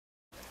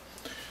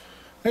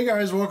Hey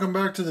guys, welcome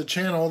back to the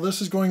channel. This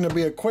is going to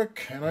be a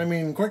quick, and I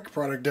mean quick,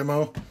 product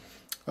demo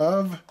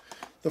of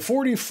the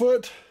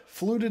 40-foot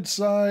fluted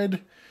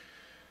side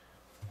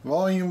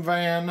volume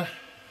van,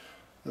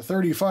 the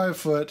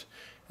 35-foot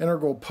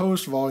integral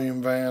post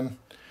volume van,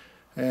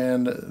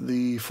 and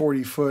the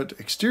 40-foot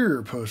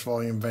exterior post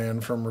volume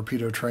van from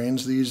Rapido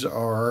Trains. These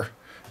are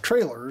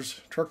trailers,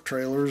 truck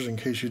trailers, in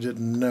case you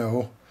didn't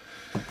know.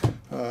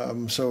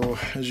 So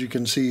as you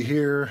can see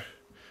here,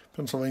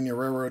 Pennsylvania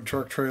Railroad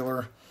truck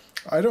trailer.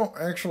 I don't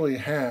actually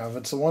have,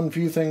 it's the one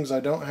few things I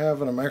don't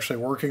have, and I'm actually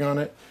working on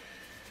it.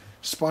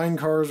 Spine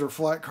cars or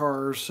flat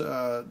cars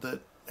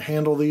that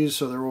handle these,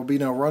 so there will be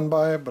no run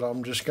by, but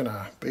I'm just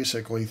gonna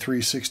basically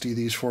 360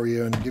 these for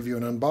you and give you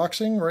an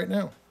unboxing right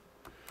now.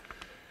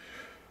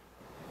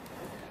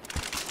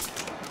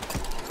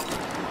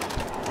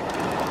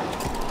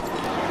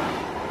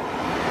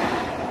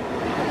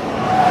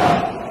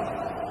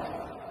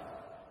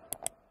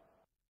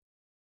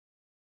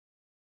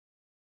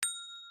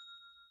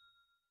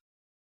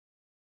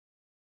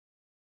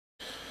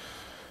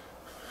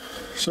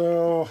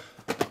 So,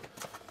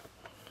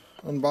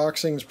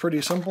 unboxing is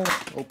pretty simple.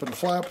 Open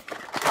flap,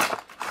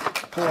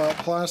 pull out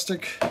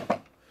plastic.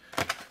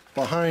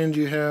 Behind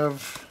you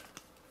have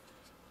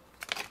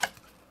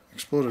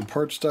exploded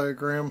parts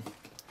diagram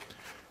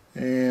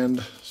and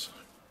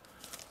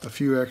a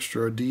few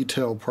extra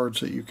detail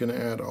parts that you can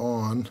add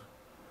on.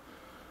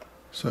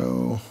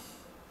 So,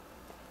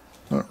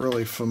 not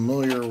really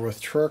familiar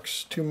with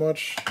trucks too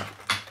much.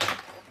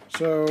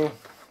 So,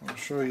 I'll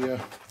show you.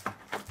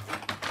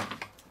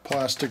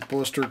 Plastic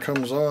blister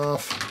comes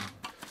off,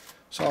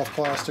 soft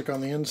plastic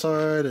on the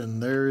inside,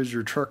 and there's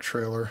your truck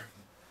trailer.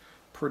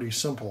 Pretty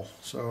simple.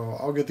 So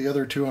I'll get the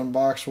other two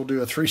unboxed. We'll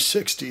do a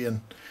 360,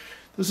 and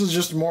this is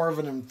just more of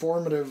an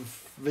informative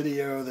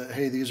video that,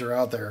 hey, these are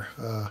out there.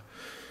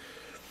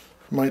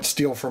 Might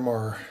steal from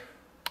our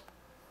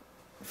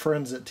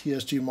friends at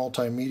TSG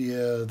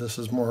Multimedia. This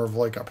is more of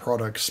like a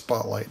product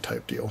spotlight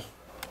type deal.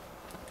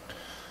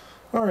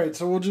 Alright,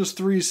 so we'll just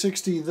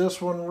 360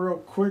 this one real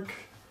quick.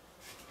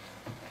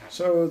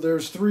 So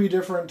there's three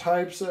different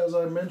types, as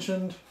I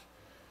mentioned.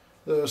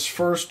 This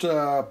first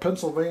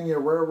Pennsylvania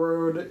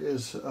Railroad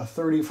is a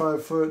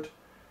 35-foot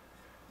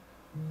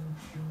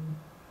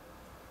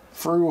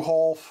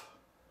Fruehauf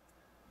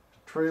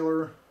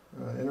trailer,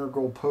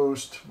 integral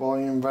post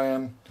volume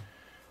van.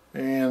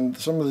 And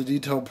some of the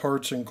detail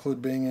parts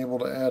include being able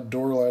to add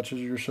door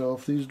latches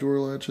yourself. These door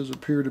latches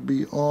appear to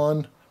be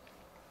on,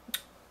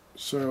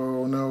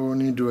 so no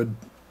need to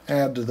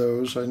add to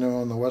those. I know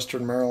on the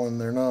Western Maryland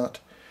they're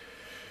not.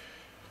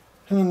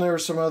 And then there are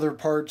some other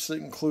parts that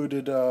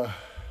included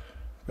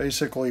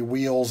basically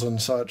wheels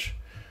and such,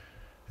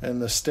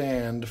 and the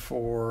stand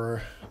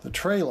for the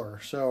trailer.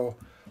 So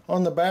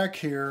on the back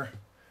here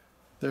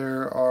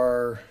there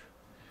are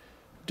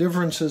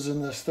differences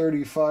in this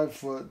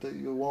 35-foot that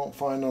you won't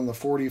find on the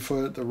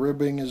 40-foot. The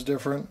ribbing is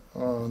different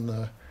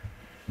on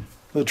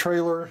the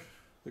trailer,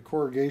 the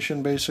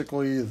corrugation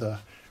basically. The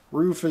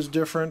roof is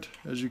different.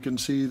 As you can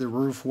see, the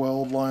roof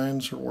weld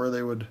lines are where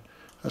they would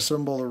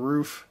assemble the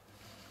roof.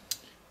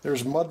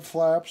 There's mud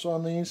flaps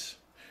on these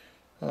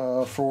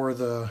for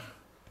the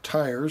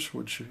tires,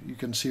 which you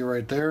can see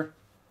right there.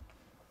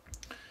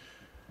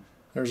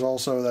 There's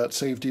also that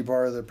safety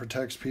bar that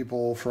protects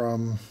people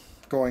from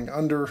going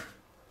under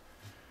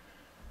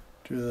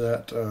due to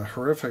that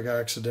horrific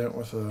accident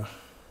with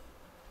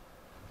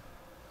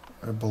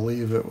I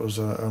believe it was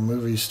a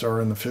movie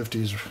star in the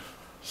 50s.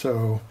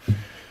 So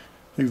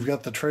you've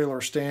got the trailer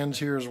stands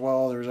here as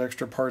well. There's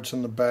extra parts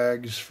in the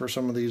bags for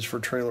some of these for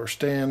trailer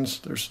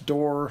stands. There's a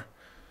door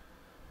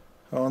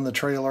on the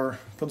trailer.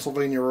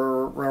 Pennsylvania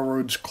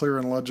Railroad's clear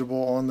and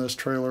legible on this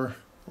trailer.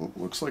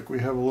 Looks like we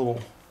have a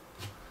little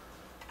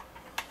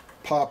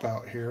pop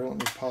out here. Let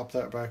me pop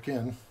that back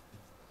in.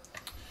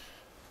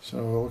 So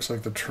it looks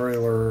like the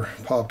trailer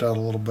popped out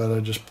a little bit. I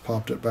just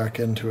popped it back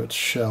into its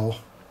shell.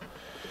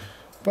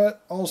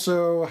 But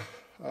also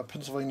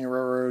Pennsylvania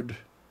Railroad,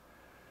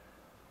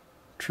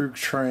 True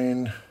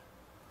Train,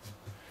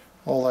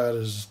 all that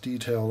is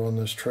detailed on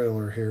this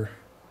trailer here.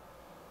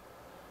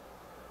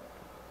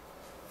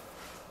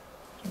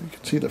 You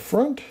can see the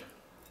front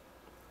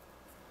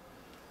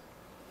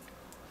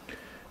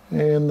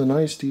and the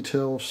nice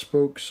detail of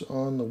spokes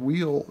on the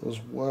wheel as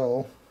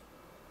well.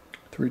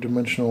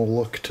 Three-dimensional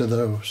look to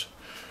those.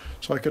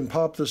 So I can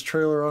pop this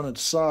trailer on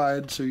its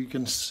side so you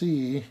can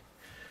see.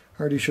 I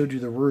already showed you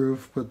the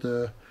roof, but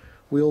the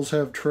wheels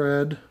have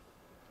tread.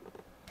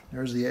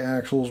 There's the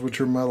axles, which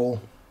are metal,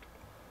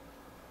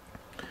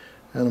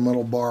 and a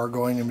metal bar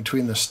going in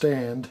between the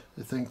stand.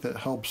 I think that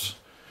helps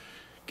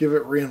give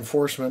it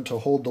reinforcement to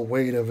hold the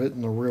weight of it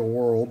in the real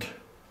world,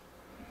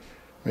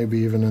 maybe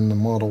even in the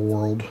model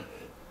world.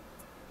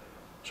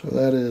 So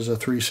that is a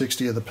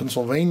 360 of the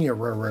Pennsylvania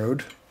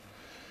Railroad.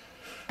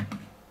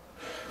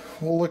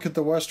 We'll look at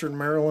the Western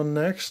Maryland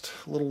next.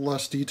 A little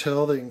less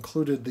detail. They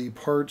included the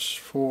parts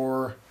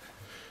for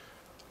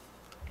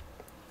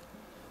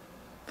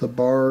the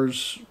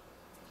bars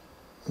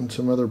and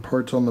some other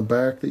parts on the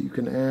back that you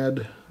can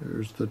add.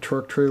 There's the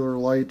truck trailer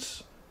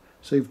lights,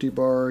 safety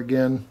bar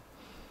again,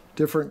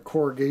 different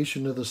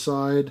corrugation to the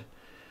side,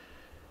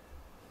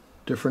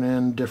 different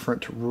end,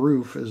 different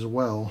roof as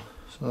well.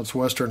 So that's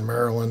Western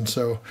Maryland.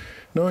 So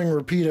knowing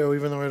Rapido,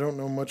 even though I don't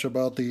know much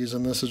about these,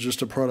 and this is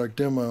just a product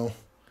demo,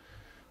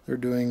 they're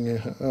doing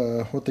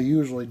what they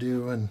usually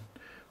do and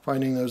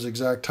finding those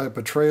exact type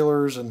of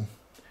trailers and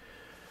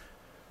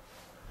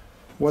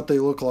what they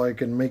look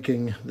like and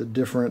making the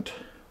different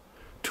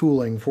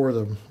tooling for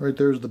them. Right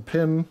there's the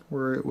pin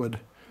where it would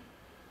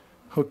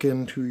hook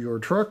into your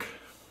truck.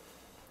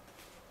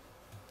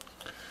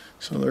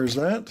 So there's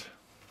that.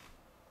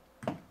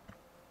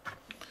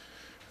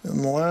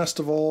 And the last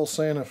of all,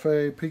 Santa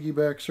Fe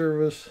piggyback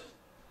service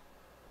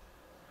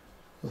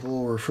with a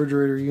little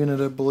refrigerator unit,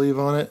 I believe,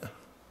 on it.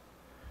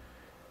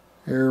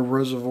 Air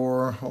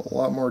reservoir, a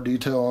lot more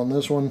detail on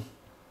this one.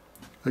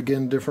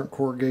 Again, different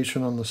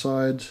corrugation on the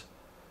sides.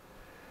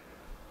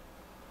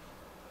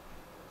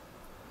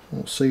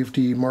 Little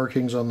safety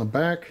markings on the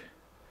back.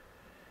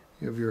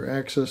 You have your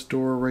access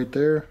door right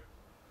there.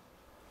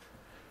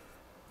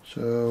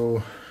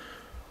 So,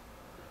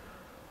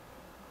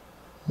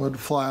 mud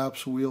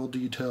flaps, wheel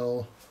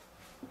detail.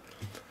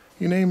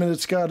 You name it,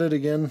 it's got it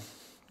again.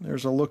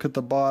 There's a look at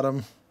the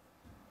bottom.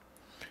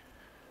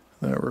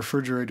 That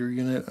refrigerator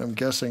unit, I'm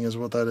guessing, is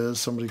what that is.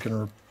 Somebody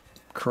can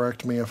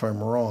correct me if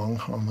I'm wrong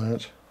on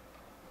that.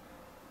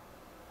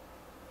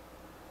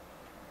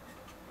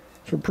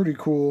 So pretty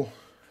cool,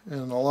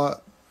 and a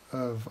lot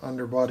of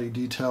underbody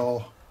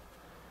detail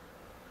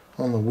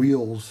on the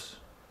wheels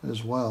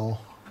as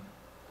well,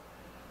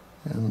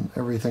 and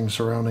everything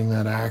surrounding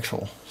that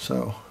axle.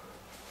 So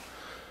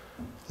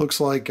looks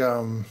like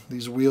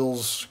these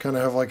wheels kind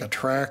of have like a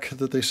track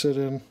that they sit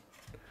in,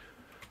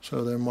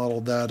 so they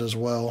modeled that as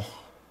well.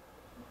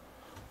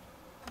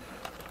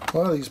 A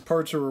lot of these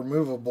parts are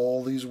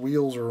removable. These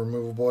wheels are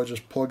removable. I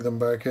just plug them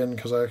back in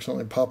because I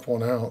accidentally popped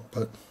one out,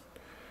 but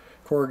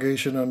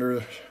corrugation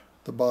under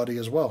the body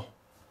as well.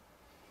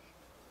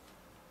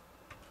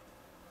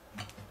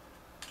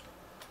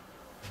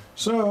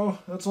 So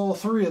that's all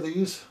three of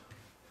these.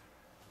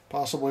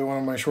 Possibly one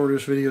of my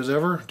shortest videos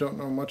ever. Don't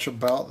know much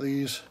about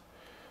these,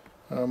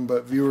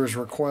 but viewers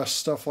request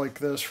stuff like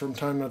this from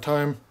time to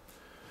time,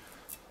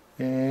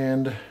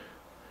 and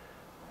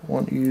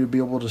want you to be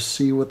able to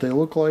see what they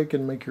look like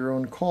and make your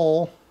own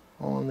call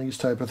on these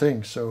type of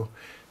things. So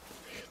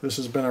this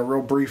has been a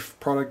real brief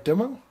product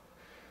demo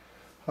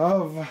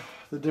of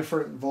the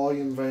different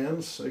volume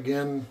vans.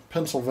 Again,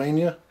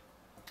 Pennsylvania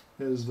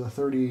is the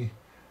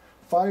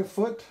 35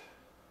 foot.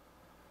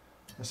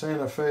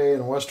 Santa Fe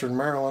and Western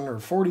Maryland are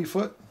 40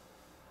 foot.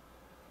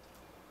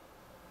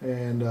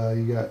 And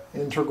you got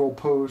integral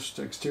post,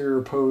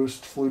 exterior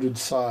post, fluted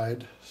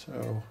side.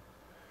 So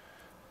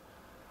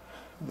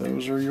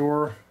those are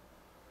your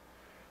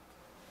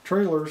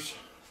trailers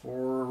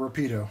for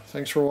Rapido.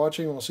 Thanks for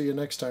watching. We'll see you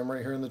next time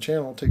right here on the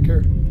channel. Take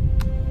care.